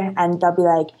Twitter, and they'll be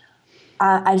like,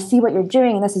 I see what you're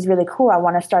doing and this is really cool. I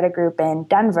want to start a group in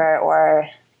Denver or,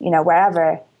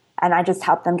 wherever. And I just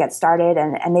help them get started,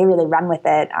 and they really run with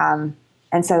it.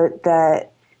 And so the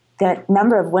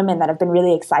number of women that have been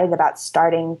really excited about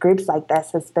starting groups like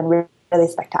this has been really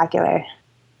spectacular.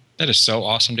 That is so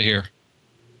awesome to hear.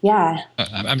 Yeah.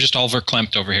 I'm just all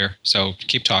verklempt over here, so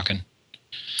keep talking.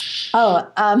 Oh,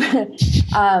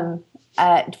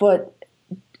 well,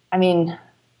 I mean...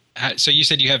 So you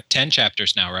said you have 10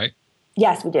 chapters now, right?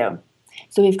 Yes, we do.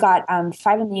 So we've got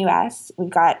 5 in the U.S. We've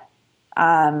got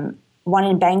one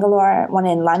in Bangalore, one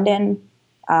in London,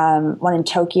 one in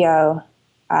Tokyo.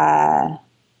 I'm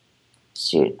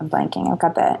blanking. I've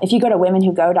got if you go to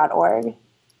womenwhogo.org,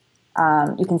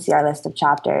 you can see our list of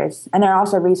chapters. And there are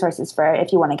also resources for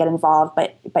if you want to get involved,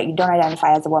 but you don't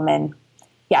identify as a woman.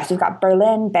 Yeah, so we've got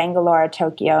Berlin, Bangalore,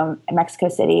 Tokyo, Mexico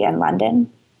City, and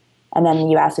London. And then in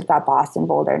the U.S., we've got Boston,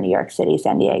 Boulder, New York City,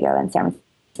 San Diego, and San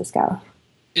Francisco.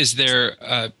 Is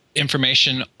there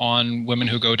information on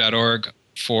womenwhogo.org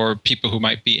for people who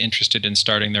might be interested in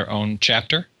starting their own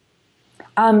chapter?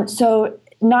 So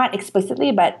not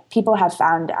explicitly, but people have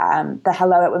found the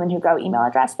hello@womenwhogo email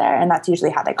address there, and that's usually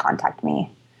how they contact me.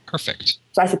 Perfect.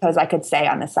 So I suppose I could say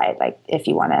on the site, like, if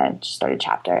you want to start a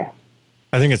chapter.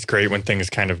 I think it's great when things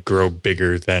kind of grow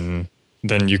bigger than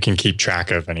you can keep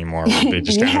track of anymore. They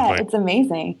just it's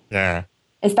amazing. Yeah.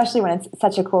 Especially when it's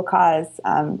such a cool cause,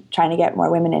 trying to get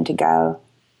more women into Go.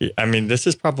 I mean, this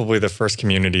is probably the first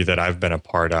community that I've been a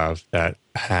part of that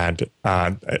had,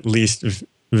 at least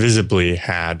visibly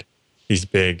had, these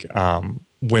big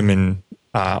women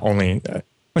only, I want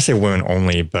to say women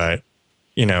only, but,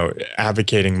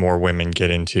 advocating more women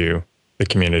get into the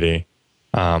community.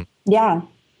 Yeah.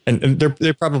 And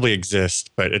they probably exist,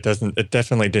 but it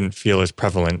definitely didn't feel as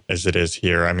prevalent as it is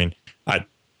here. I mean,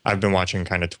 I've been watching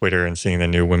kind of Twitter and seeing the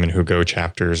new Women Who Go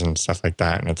chapters and stuff like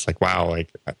that. And it's like, wow,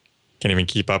 like I can't even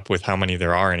keep up with how many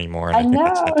there are anymore. And I think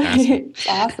that's fantastic. It's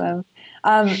awesome.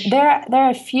 There are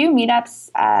a few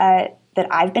meetups that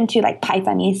I've been to, like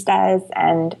Pythonistas,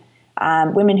 and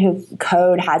Women Who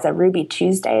Code has a Ruby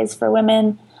Tuesdays for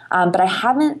women. But I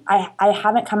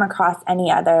haven't come across any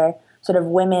other sort of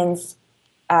women's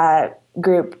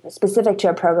group specific to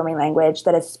a programming language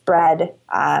that is spread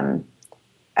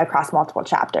across multiple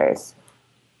chapters.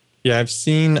 Yeah, I've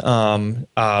seen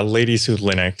Ladies Who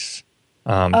Linux.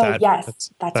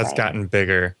 That's right. Gotten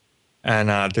bigger. And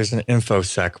there's an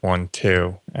InfoSec one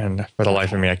too. And for the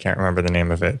life of me, I can't remember the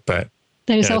name of it. But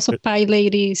there's also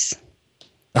PyLadies.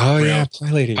 Oh, yeah,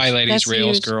 PyLadies. PyLadies,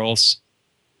 Rails Girls.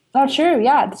 Oh, true.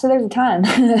 Yeah. So there's a ton.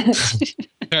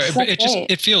 But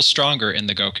it feels stronger in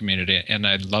the Go community, and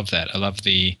I love that. I love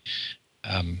the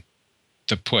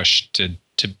push to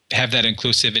have that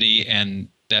inclusivity and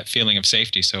that feeling of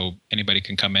safety, so anybody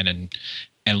can come in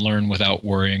and learn without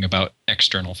worrying about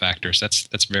external factors.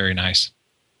 That's very nice.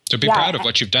 So be proud of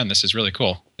what you've done. This is really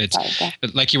cool. It's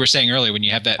like you were saying earlier, when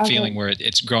you have that feeling where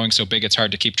it's growing so big, it's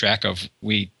hard to keep track of.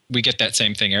 We get that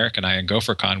same thing, Eric and I, in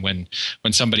GopherCon,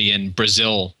 when somebody in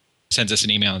Brazil sends us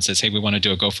an email and says, hey, we want to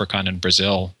do a GopherCon in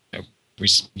Brazil.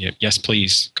 Yes,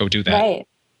 please go do that. Right.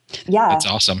 Yeah. That's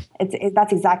awesome.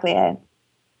 That's exactly it.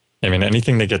 I mean,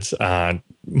 anything that gets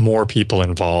more people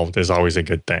involved is always a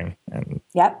good thing. And,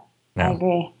 yep. I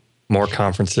agree. More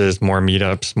conferences, more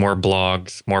meetups, more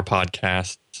blogs, more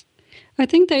podcasts. I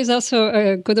think there's also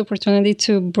a good opportunity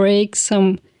to break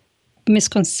some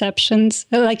misconceptions.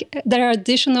 Like, there are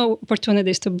additional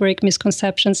opportunities to break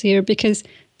misconceptions here, because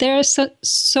there are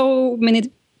so many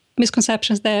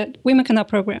misconceptions that women cannot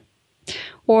program.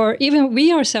 Or even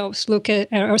we ourselves look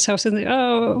at ourselves and say,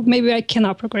 oh, maybe I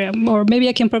cannot program, or maybe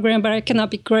I can program, but I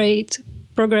cannot be great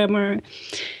programmer.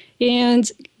 And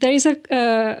there is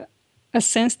a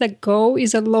sense that Go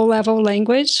is a low-level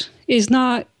language. It's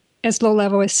not as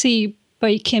low-level as C,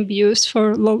 but it can be used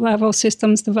for low-level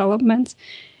systems development.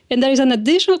 And there is an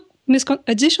additional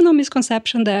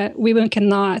misconception that women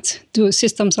cannot do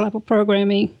systems-level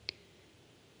programming.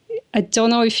 I don't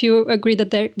know if you agree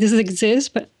that this exists,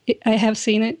 but I have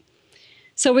seen it.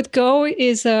 So with Go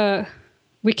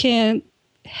we can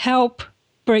help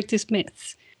break these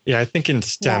myths. Yeah, I think in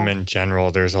STEM in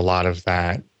general, there's a lot of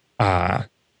that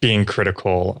being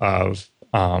critical of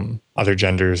other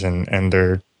genders and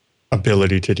their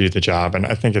ability to do the job. And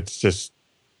I think it's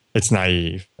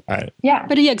naive. But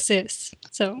it exists.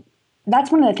 So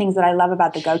that's one of the things that I love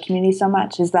about the Go community so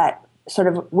much, is that sort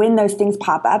of when those things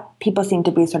pop up, people seem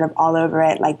to be sort of all over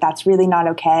it. Like, that's really not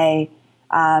okay.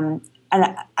 And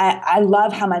I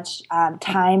love how much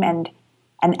time and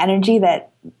energy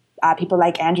that people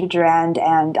like Andrew Durand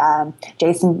and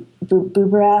Jason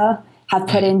Bubarel have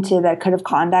put into the code of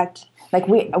conduct. Like,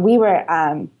 we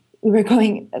were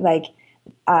going, like,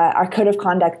 our code of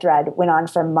conduct thread went on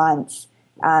for months,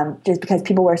 just because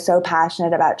people were so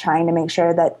passionate about trying to make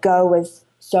sure that Go was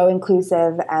so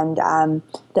inclusive and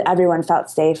that everyone felt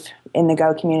safe in the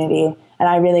Go community. And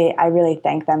I really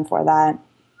thank them for that.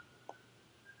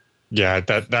 Yeah,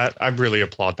 that I really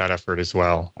applaud that effort as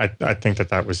well. I think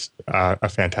that was a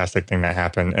fantastic thing that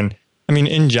happened. And I mean,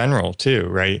 in general too,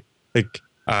 right? Like,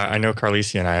 I know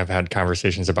Carlisi and I have had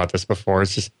conversations about this before.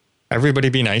 It's just everybody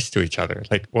be nice to each other.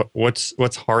 Like,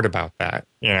 what's hard about that,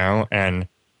 you know? And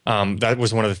that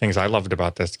was one of the things I loved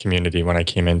about this community when I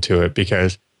came into it,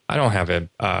 because I don't have a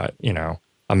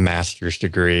master's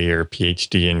degree or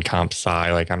PhD in comp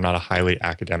sci. Like, I'm not a highly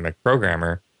academic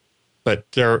programmer, but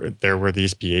there were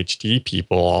these PhD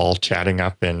people all chatting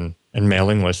up in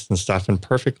mailing lists and stuff, and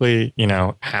perfectly,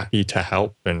 happy to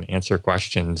help and answer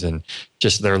questions, and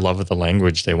just their love of the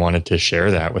language. They wanted to share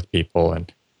that with people.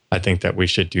 And I think that we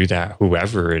should do that.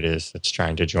 Whoever it is that's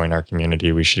trying to join our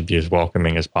community, we should be as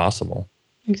welcoming as possible.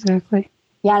 Exactly.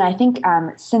 Yeah. And I think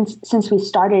since we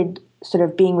started sort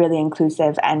of being really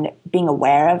inclusive and being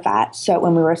aware of that, so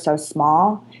when we were so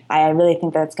small, I really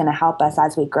think that it's going to help us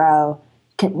as we grow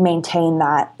maintain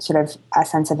that sort of a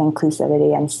sense of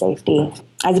inclusivity and safety,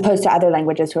 as opposed to other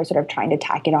languages who are sort of trying to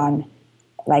tack it on,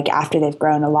 like, after they've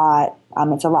grown a lot.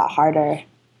 It's a lot harder,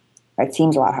 or it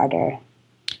seems a lot harder.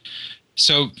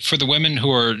 So for the women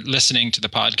who are listening to the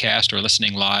podcast or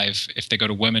listening live, if they go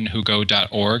to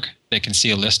womenwhogo.org, they can see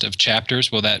a list of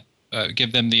chapters. Will that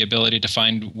give them the ability to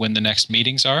find when the next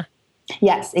meetings are?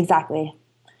 Yes, exactly.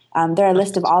 There are a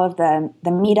list of all of the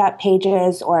meetup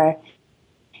pages, or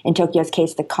in Tokyo's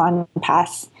case, the Con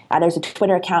Pass. There's a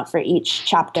Twitter account for each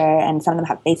chapter, and some of them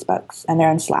have Facebooks and their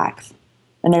own Slacks.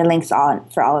 And there are links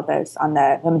for all of those on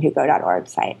the womenwhogo.org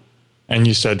site. And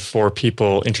you said for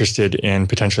people interested in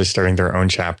potentially starting their own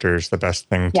chapters, the best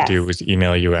thing to do was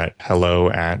email you at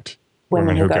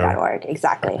hello@womenwhogo.org.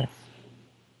 Exactly. Okay.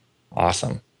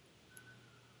 Awesome.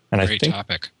 And Great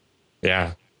topic.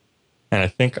 Yeah. And I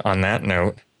think on that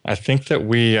note, I think that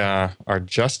we are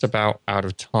just about out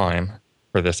of time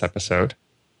for this episode.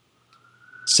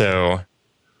 So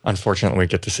unfortunately, we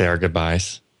get to say our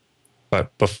goodbyes.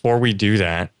 But before we do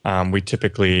that, we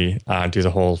typically do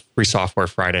the whole Free Software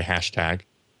Friday hashtag,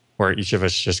 where each of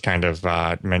us just kind of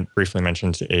briefly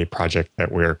mentions a project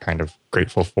that we're kind of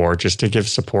grateful for, just to give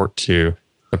support to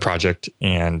the project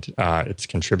and its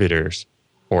contributors,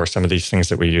 or some of these things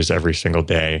that we use every single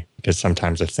day, because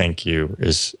sometimes a thank you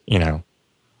is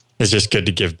just good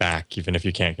to give back, even if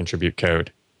you can't contribute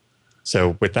code.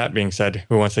 So with that being said,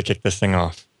 who wants to kick this thing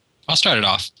off? I'll start it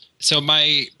off. So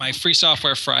my Free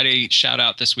Software Friday shout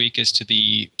out this week is to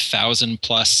the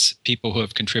 1,000+ people who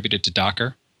have contributed to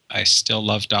Docker. I still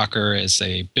love Docker as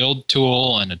a build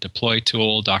tool and a deploy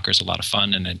tool. Docker's a lot of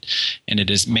fun, and it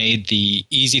has made the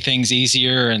easy things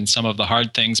easier and some of the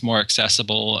hard things more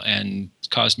accessible, and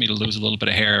caused me to lose a little bit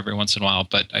of hair every once in a while.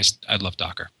 But I love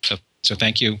Docker. So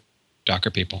thank you,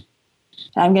 Docker people.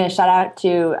 I'm going to shout out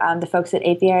to the folks at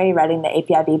Apiary writing the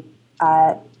API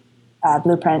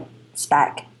blueprint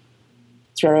spec.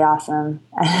 It's really awesome,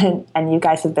 and you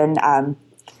guys have been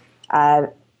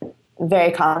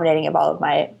very accommodating of all of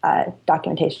my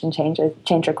documentation change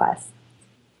requests.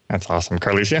 That's awesome.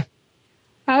 Carlicia?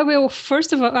 I will,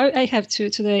 first of all, I have two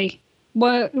today.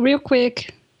 But real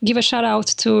quick, give a shout out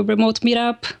to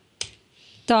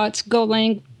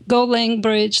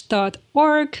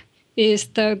remotemeetup.golangbridge.org is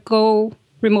the Go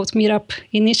Remote Meetup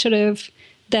initiative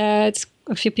that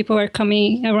a few people are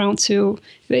coming around to.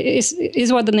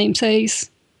 Is what the name says.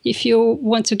 If you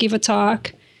want to give a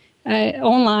talk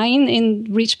online and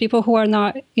reach people who are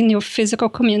not in your physical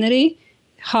community,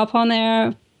 hop on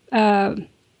there.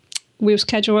 We'll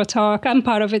schedule a talk. I'm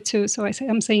part of it too, so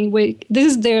I'm saying, wait, this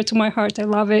is dear to my heart. I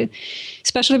love it,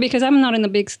 especially because I'm not in a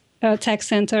big tech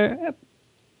center.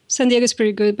 San Diego is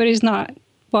pretty good, but it's not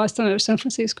Boston or San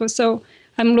Francisco. So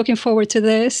I'm looking forward to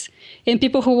this. And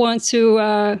people who want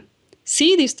to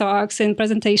see these talks and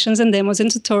presentations and demos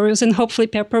and tutorials and hopefully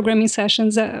pair programming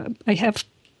sessions, I have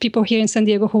people here in San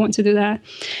Diego who want to do that.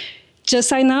 Just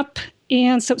sign up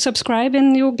and subscribe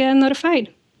and you'll get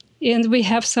notified. And we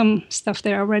have some stuff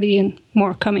there already and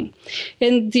more coming.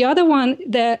 And the other one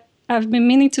that I've been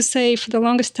meaning to say for the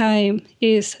longest time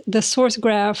is the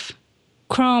SourceGraph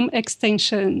Chrome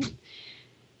extension.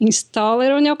 Install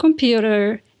it on your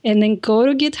computer and then go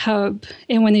to GitHub.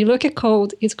 And when you look at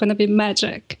code, it's going to be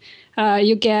magic.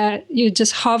 You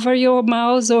just hover your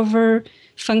mouse over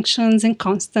functions and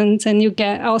constants, and you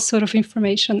get all sort of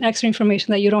information, extra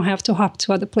information that you don't have to hop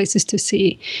to other places to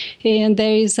see. And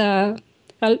there is a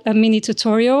mini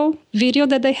tutorial video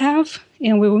that they have,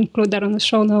 and we will include that on the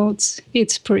show notes.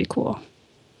 It's pretty cool.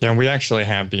 Yeah, we actually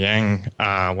have Biang,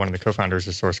 one of the co-founders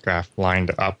of SourceGraph,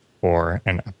 lined up for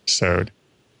an episode.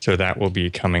 So that will be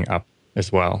coming up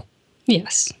as well.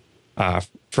 Yes.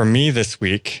 For me this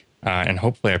week, and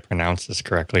hopefully I pronounce this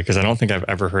correctly, because I don't think I've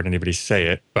ever heard anybody say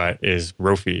it, but is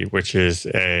Rofi, which is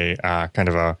a kind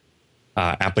of a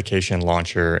application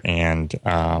launcher and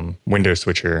window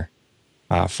switcher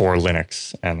for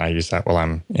Linux. And I use that while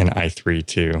I'm in i3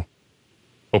 to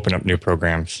open up new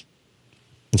programs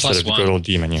instead of the good old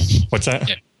D menu. What's that?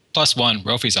 Yeah. +1.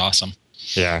 Rofi's awesome.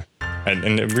 Yeah.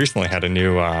 And it recently had a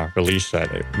new release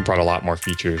that it brought a lot more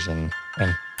features and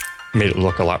made it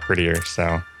look a lot prettier.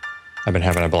 So I've been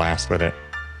having a blast with it.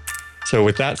 So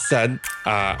with that said,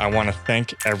 I want to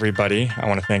thank everybody. I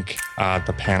want to thank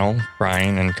the panel,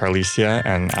 Brian and Carlicia,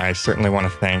 and I certainly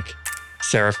want to thank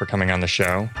Sarah for coming on the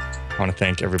show. I want to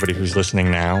thank everybody who's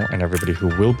listening now and everybody who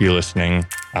will be listening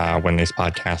when these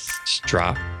podcasts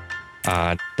drop.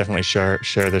 Definitely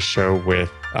share this show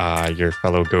with your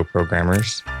fellow Go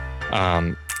programmers.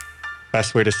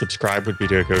 Best way to subscribe would be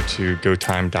to go to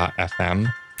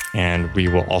gotime.fm, and we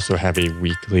will also have a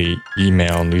weekly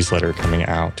email newsletter coming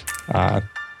out that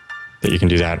you can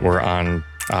do that. We're on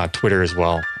Twitter as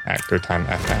well at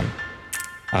GoTimeFM.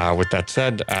 With that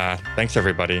said, thanks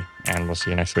everybody, and we'll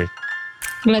see you next week.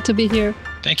 Glad to be here.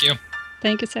 Thank you.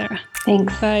 Thank you, Sarah.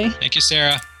 Thanks. Bye. Thank you,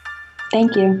 Sarah.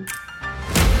 Thank you.